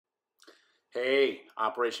Hey,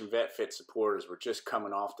 Operation Vet Fit supporters, we're just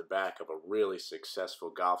coming off the back of a really successful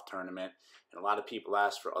golf tournament, and a lot of people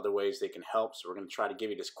ask for other ways they can help, so we're going to try to give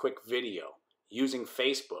you this quick video using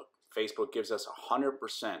Facebook. Facebook gives us 100%.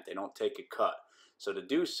 They don't take a cut. So to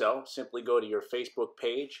do so, simply go to your Facebook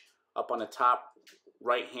page. Up on the top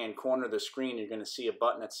right-hand corner of the screen, you're going to see a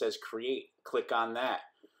button that says Create. Click on that.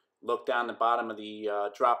 Look down the bottom of the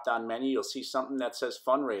drop-down menu. You'll see something that says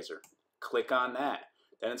Fundraiser. Click on that.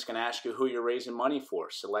 Then it's going to ask you who you're raising money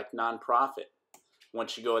for. Select nonprofit.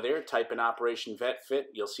 Once you go there, type in Operation Vet Fit.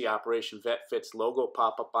 You'll see Operation Vet Fit's logo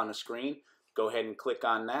pop up on the screen. Go ahead and click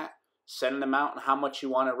on that. Set an amount and how much you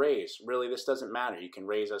want to raise. Really, this doesn't matter. You can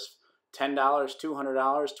raise us $10,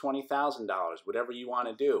 $200, $20,000, whatever you want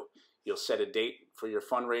to do. You'll set a date for your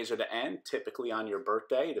fundraiser to end, typically on your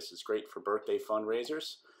birthday. This is great for birthday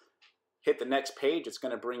fundraisers. Hit the next page. It's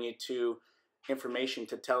going to bring you to information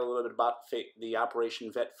to tell a little bit about the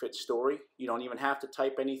Operation Vet Fit story. You don't even have to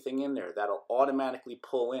type anything in there. That'll automatically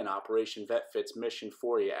pull in Operation Vet Fit's mission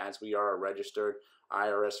for you, as we are a registered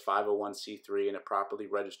IRS 501c3 and a properly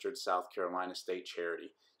registered South Carolina state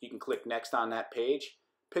charity. You can click next on that page,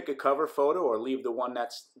 pick a cover photo or leave the one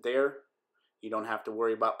that's there. You don't have to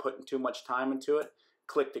worry about putting too much time into it.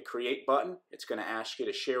 Click the Create button. It's going to ask you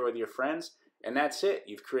to share with your friends. And that's it.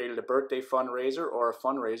 You've created a birthday fundraiser or a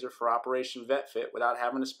fundraiser for Operation Vet Fit without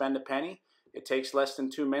having to spend a penny. It takes less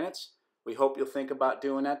than 2 minutes. We hope you'll think about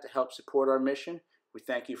doing that to help support our mission. We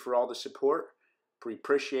thank you for all the support. We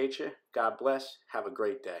appreciate you. God bless. Have a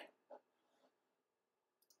great day.